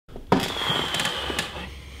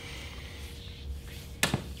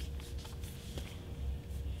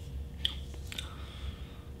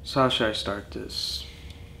So how should I start this?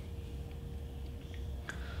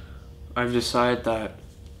 I've decided that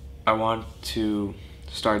I want to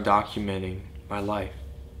start documenting my life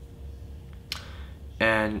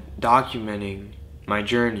and documenting my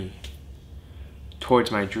journey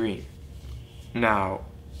towards my dream. Now,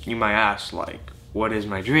 you might ask, like, what is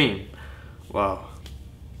my dream? Well,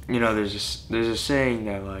 you know, there's a saying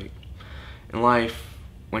that, like, in life,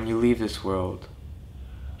 when you leave this world,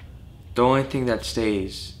 the only thing that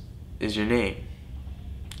stays is your name.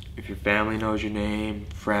 If your family knows your name,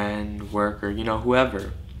 friend, worker, you know,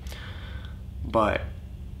 whoever. But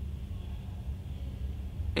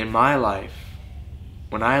in my life,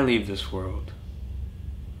 when I leave this world,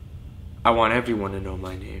 I want everyone to know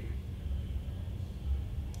my name.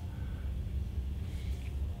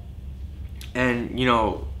 And, you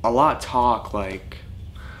know, a lot talk, like,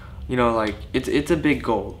 you know, like, it's a big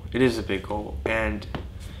goal. It is a big goal. And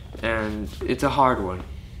it's a hard one.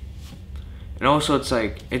 And also, it's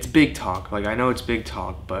like, it's big talk. Like, I know it's big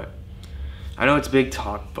talk, but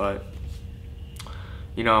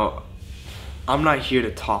you know, I'm not here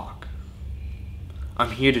to talk.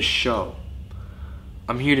 I'm here to show.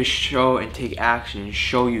 I'm here to show and take action and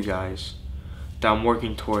show you guys that I'm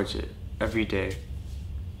working towards it every day.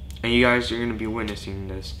 And you guys are gonna be witnessing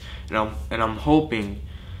this. And I'm hoping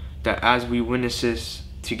that as we witness this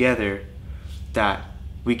together, that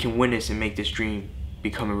we can witness and make this dream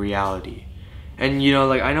become a reality. And you know,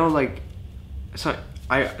 like, I know, like,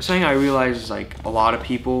 something I realize is, like, a lot of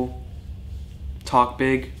people talk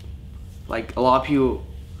big. Like, a lot of people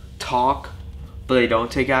talk, but they don't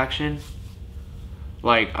take action.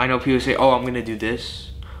 Like, I know people say, oh, I'm gonna do this.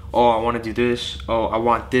 Oh, I wanna do this. Oh, I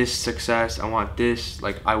want this success. I want this.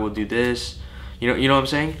 Like, I will do this. You know what I'm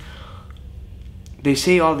saying? They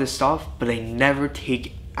say all this stuff, but they never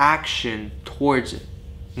take action towards it.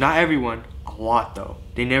 Not everyone, a lot though.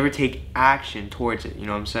 They never take action towards it, you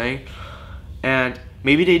know what I'm saying? And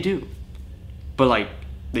maybe they do, but, like,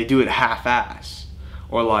 they do it half-ass.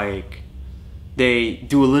 Or, like, they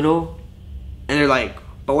do a little, and they're like,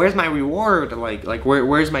 but where's my reward? Like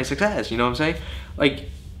where's my success? You know what I'm saying? Like,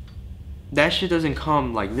 that shit doesn't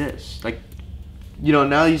come like this. Like, you know,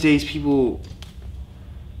 now these days people,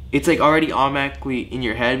 it's like already automatically in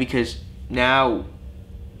your head, because now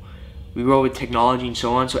we grow with technology and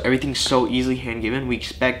so on, so everything's so easily hand given. We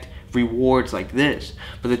expect rewards like this,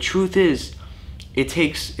 but the truth is,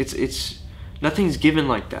 it's nothing's given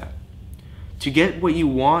like that. To get what you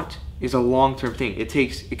want is a long-term thing. It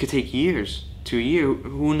could take years to a year.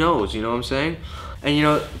 Who knows? You know what I'm saying? And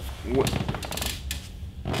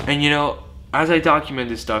you know, as I document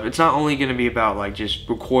this stuff, it's not only gonna be about, like, just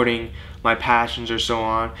recording my passions or so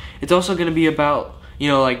on. It's also gonna be about, you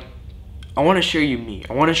know, like, I want to share you me.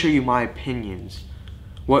 I want to show you my opinions.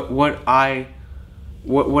 What I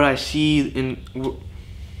see in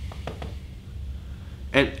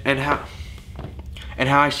and how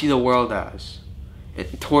I see the world as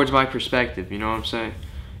towards my perspective. You know what I'm saying?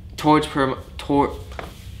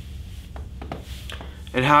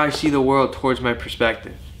 And how I see the world towards my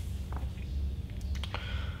perspective.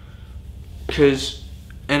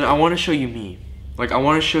 And I want to show you me. Like, I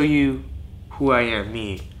want to show you who I am,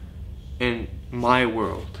 me, in my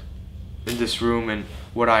world, in this room, and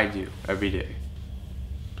what I do every day.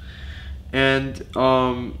 And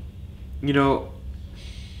you know,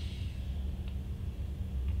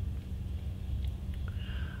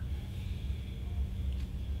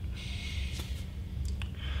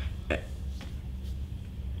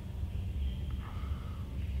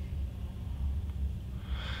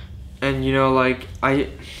 and you know, like,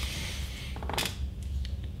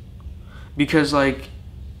 because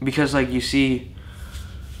you see,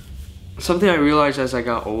 something I realized as I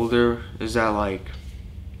got older is that, like,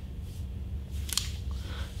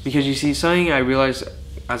 because you see, something I realized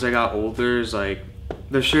as I got older is, like,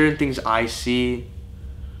 there's certain things I see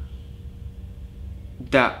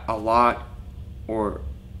that a lot, or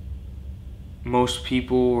most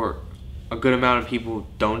people, or a good amount of people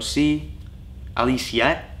don't see, at least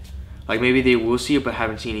yet. Like, maybe they will see it but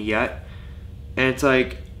haven't seen it yet. And it's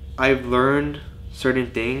like, I've learned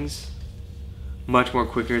certain things much more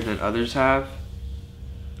quicker than others have.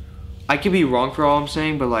 I could be wrong for all I'm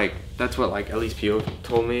saying, but, like, that's what, like, at least people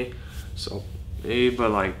told me. So maybe,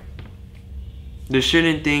 but, like, there's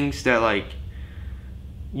certain things that, like,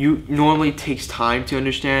 you normally takes time to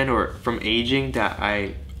understand, or from aging, that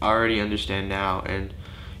I already understand now. And,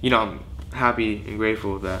 you know, I'm happy and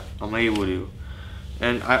grateful that I'm able to.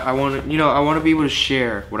 And I want to, you know, I want to be able to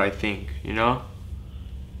share what I think, you know?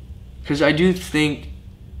 Because I do think,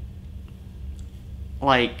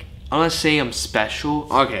 like, I'm not saying I'm special.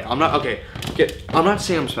 Okay, I'm not. Okay, I'm not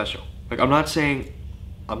saying I'm special. Like, I'm not saying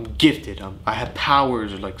I'm gifted. I have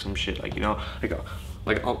powers or like some shit. Like, you know,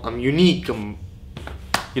 like I'm unique. You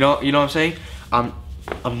know what I'm saying?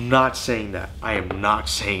 I'm not saying that. I am not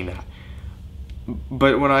saying that.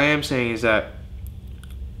 But what I am saying is that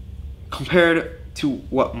compared to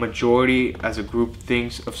what majority as a group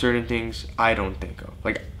thinks of certain things, I don't think of.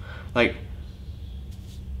 Like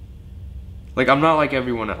I'm not like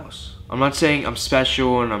everyone else. I'm not saying I'm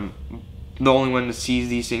special and I'm the only one that sees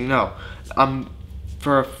these things. No,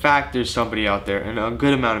 for a fact there's somebody out there, and a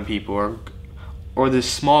good amount of people, or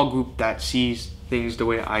this small group that sees things the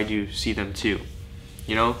way I do see them too.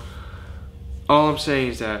 You know? All I'm saying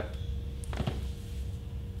is that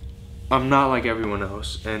I'm not like everyone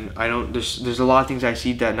else, and I don't. There's a lot of things I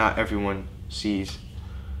see that not everyone sees,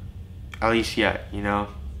 at least yet. You know.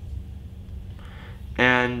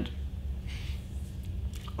 And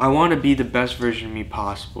I want to be the best version of me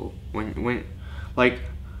possible. When like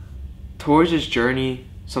towards this journey,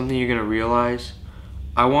 something you're gonna realize,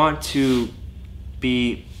 I want to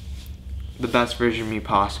be the best version of me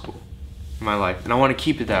possible in my life, and I want to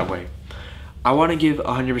keep it that way. I want to give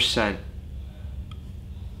 100%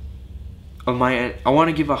 of my. I want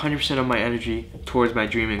to give 100% of my energy towards my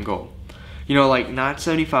dream and goal. You know, like not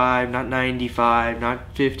 75, not 95,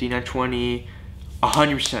 not 50, not 20,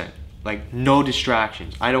 100%. Like no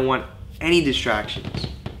distractions. I don't want any distractions.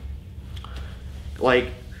 Like,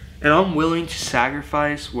 and I'm willing to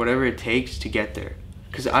sacrifice whatever it takes to get there,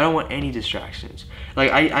 because I don't want any distractions.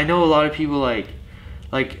 Like I know a lot of people like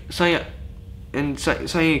something, and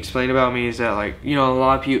something explained about me is that, like, you know, a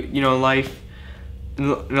lot of people, you know, life in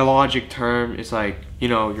a logic term, it's like, you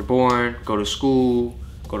know, you're born, go to school,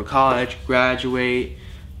 go to college, graduate,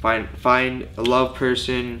 find a love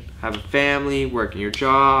person, have a family, work in your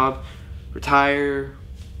job, retire.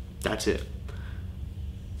 That's it.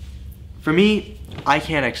 For me, I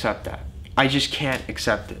can't accept that. I just can't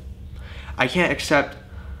accept it. I can't accept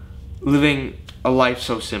living a life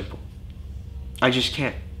so simple. I just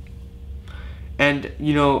can't. And,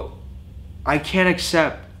 you know, I can't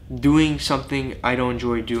accept doing something I don't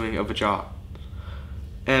enjoy doing of a job.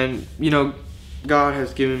 And, you know, God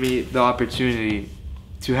has given me the opportunity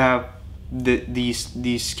to have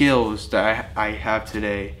these skills that I have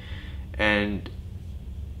today, and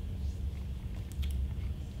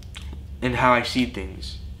how I see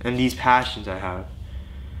things, and these passions I have.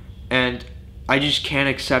 And I just can't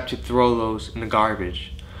accept to throw those in the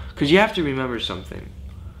garbage. Because you have to remember something.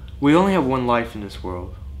 We only have one life in this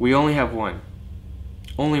world. We only have one.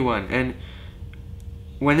 Only one. And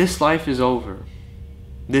when this life is over,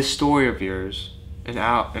 this story of yours and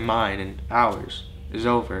mine and ours is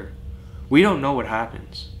over, we don't know what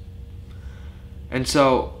happens. And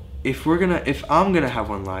so if I'm gonna have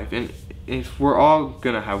one life, and if we're all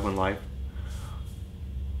gonna have one life,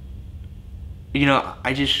 you know,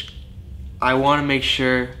 I want to make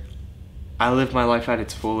sure I live my life at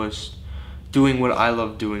its fullest, doing what I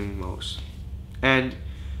love doing most. And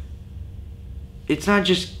it's not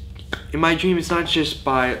just, in my dream,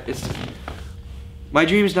 my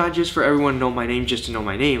dream is not just for everyone to know my name just to know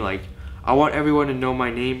my name. Like, I want everyone to know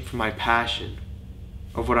my name for my passion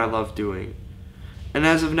of what I love doing. And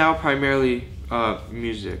as of now, primarily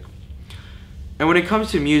music. And when it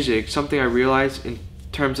comes to music, something I realized in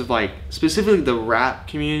terms of, like, specifically the rap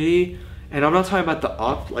community, and I'm not talking about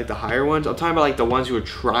the higher ones, I'm talking about like the ones who are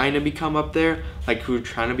trying to become up there, like who are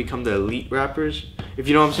trying to become the elite rappers, if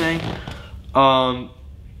you know what I'm saying.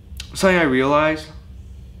 Something I realized,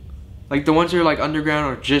 like the ones who are like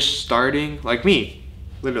underground or just starting, like me,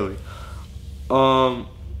 literally. Something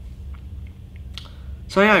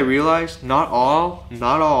I realized, not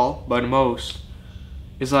all, but most,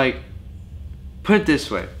 is like, put it this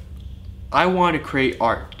way, I want to create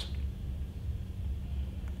art.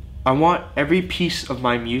 I want every piece of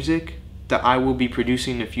my music that I will be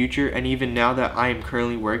producing in the future, and even now that I am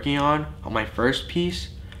currently working on my first piece,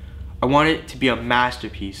 I want it to be a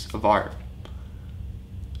masterpiece of art.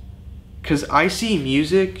 Because I see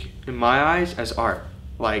music, in my eyes, as art.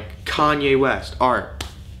 Like Kanye West, art.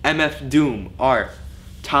 MF Doom, art.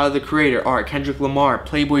 Tyler the Creator, art. Kendrick Lamar,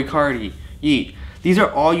 Playboi Carti, Yeet. These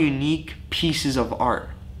are all unique pieces of art.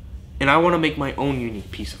 And I want to make my own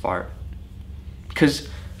unique piece of art. Because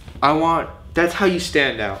that's how you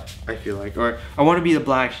stand out, I feel like. Or I want to be the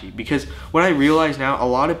black sheep. Because what I realize now, a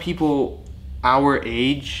lot of people my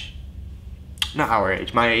age,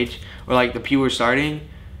 or like the people who are starting,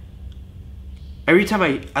 every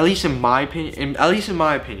time at least in my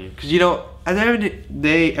opinion, because, you know, at the end of the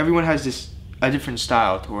day, everyone has a different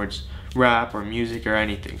style towards rap or music or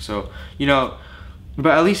anything. So, you know,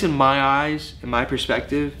 But at least in my eyes, in my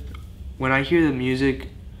perspective, when I hear the music,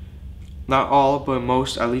 not all, but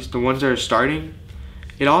most, at least the ones that are starting,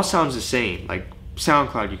 it all sounds the same. Like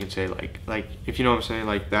SoundCloud, you can say, like if you know what I'm saying,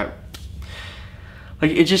 like that.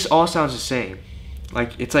 Like it just all sounds the same.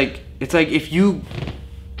 Like it's like if you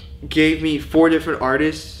gave me 4 different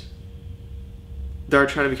artists that are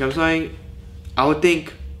trying to become something, I would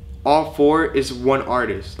think all 4 is one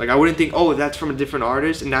artist. Like I wouldn't think, oh, that's from a different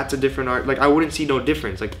artist and that's a different art. Like I wouldn't see no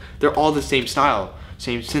difference. Like they're all the same style,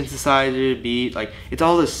 same synthesizer, beat. Like it's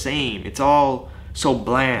all the same. It's all so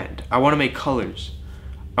bland. I want to make colors.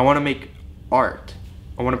 I want to make art.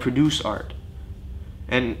 I want to produce art,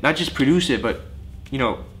 and not just produce it, but you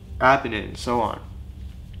know, rap in it and so on.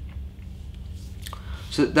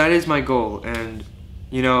 So that is my goal, and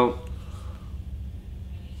you know,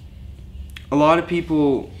 a lot of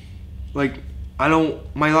people, like,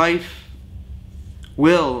 my life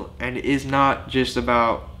will and is not just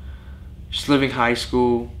about just living high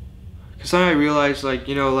school. Cause something I realized, like,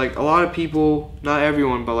 you know, like a lot of people, not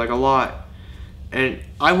everyone, but like a lot, and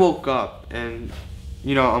I woke up and,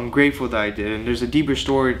 you know, I'm grateful that I did, and there's a deeper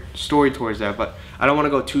story towards that, but I don't want to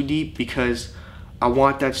go too deep because I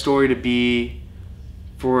want that story to be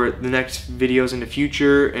for the next videos in the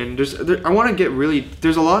future. And I want to get really,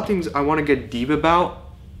 there's a lot of things I want to get deep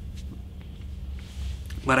about,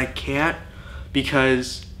 but I can't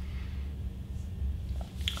because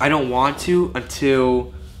I don't want to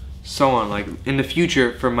until so on, like in the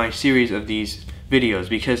future for my series of these videos,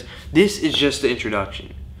 because this is just the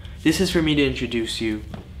introduction. This is for me to introduce you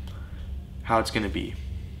how it's gonna be.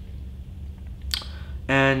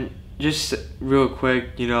 And just real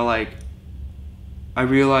quick, you know, like I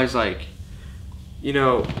realized, like, you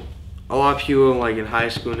know, a lot of people like in high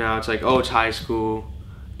school now, it's like, oh, it's high school,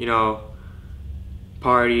 you know,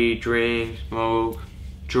 party, drink, smoke,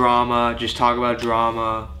 drama, just talk about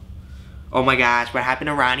drama. Oh my gosh, what happened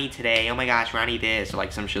to Ronnie today? Oh my gosh, Ronnie this, or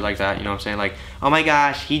like some shit like that, you know what I'm saying? Like, oh my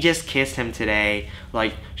gosh, he just kissed him today.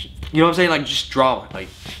 Like, you know what I'm saying? Like, just drama,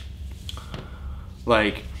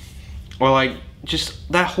 or like, just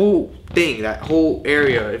that whole thing, that whole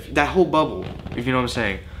area, that whole bubble, if you know what I'm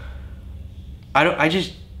saying. I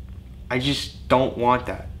just don't want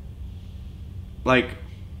that. Like,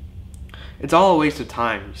 it's all a waste of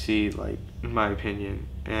time, you see, like, in my opinion.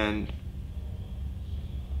 And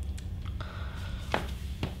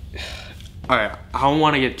alright, I don't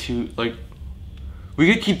want to get too, like,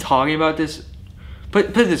 we could keep talking about this,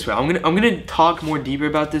 but put it this way, I'm gonna talk more deeper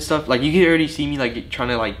about this stuff. Like, you can already see me like trying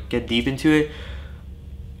to like get deep into it.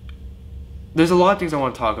 There's a lot of things I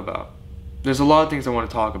want to talk about.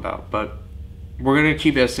 But we're gonna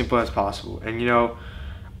keep it as simple as possible. And you know,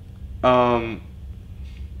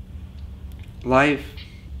 life,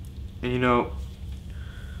 and you know,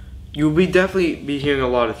 you'll definitely be hearing a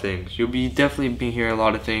lot of things. Hearing a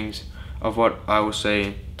lot of things of what I was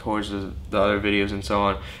saying towards the other videos and so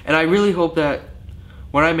on. And I really hope that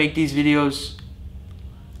when I make these videos,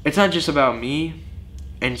 it's not just about me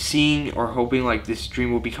and seeing or hoping like this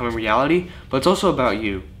dream will become a reality, but it's also about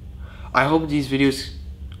you. I hope these videos,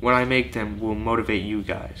 when I make them, will motivate you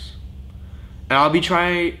guys. And I'll be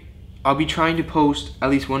trying to post at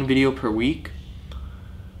least 1 video per week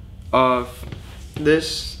of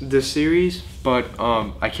this series, but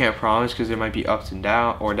I can't promise because there might be ups and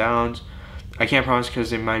downs. I can't promise because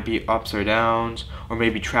there might be ups or downs, or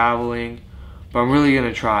maybe traveling, but I'm really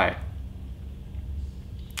gonna try.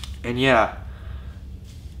 And yeah,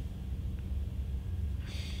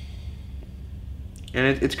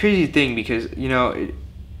 and it's a crazy thing because, you know,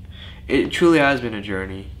 it truly has been a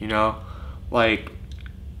journey, you know. Like,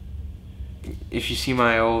 if you see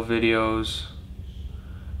my old videos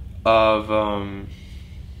of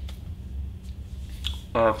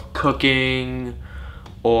cooking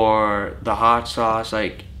or the hot sauce,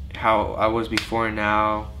 like how I was before and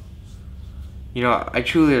now, you know, I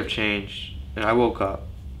truly have changed, and I woke up.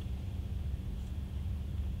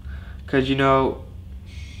 Cause you know,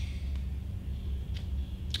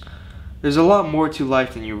 there's a lot more to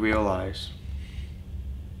life than you realize.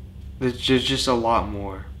 There's just a lot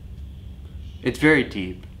more. It's very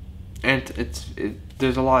deep, and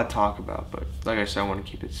there's a lot to talk about, but like I said, I want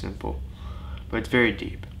to keep it simple. But it's very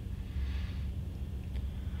deep.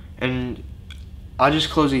 And I'll just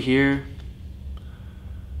close it here.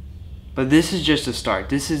 But this is just a start.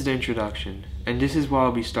 This is the introduction, and this is where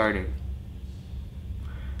I'll be starting.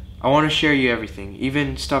 I want to share you everything,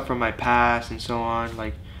 even stuff from my past and so on,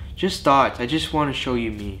 like just thoughts. I just want to show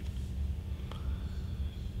you me.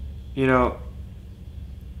 You know,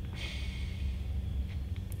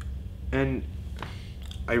 and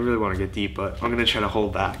I really want to get deep, but I'm going to try to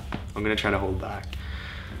hold back.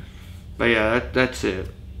 But yeah, that's it.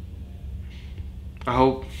 I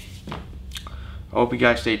hope you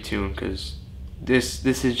guys stay tuned, because this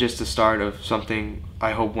is just the start of something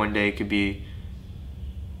I hope one day could be.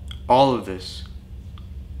 All of this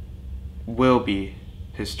will be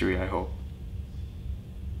history, I hope.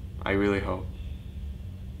 I really hope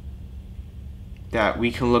that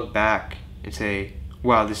we can look back and say,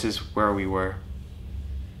 wow, this is where we were.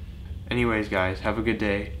 Anyways, guys, have a good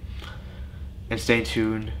day and stay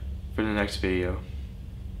tuned for the next video.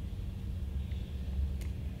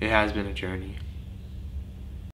 It has been a journey.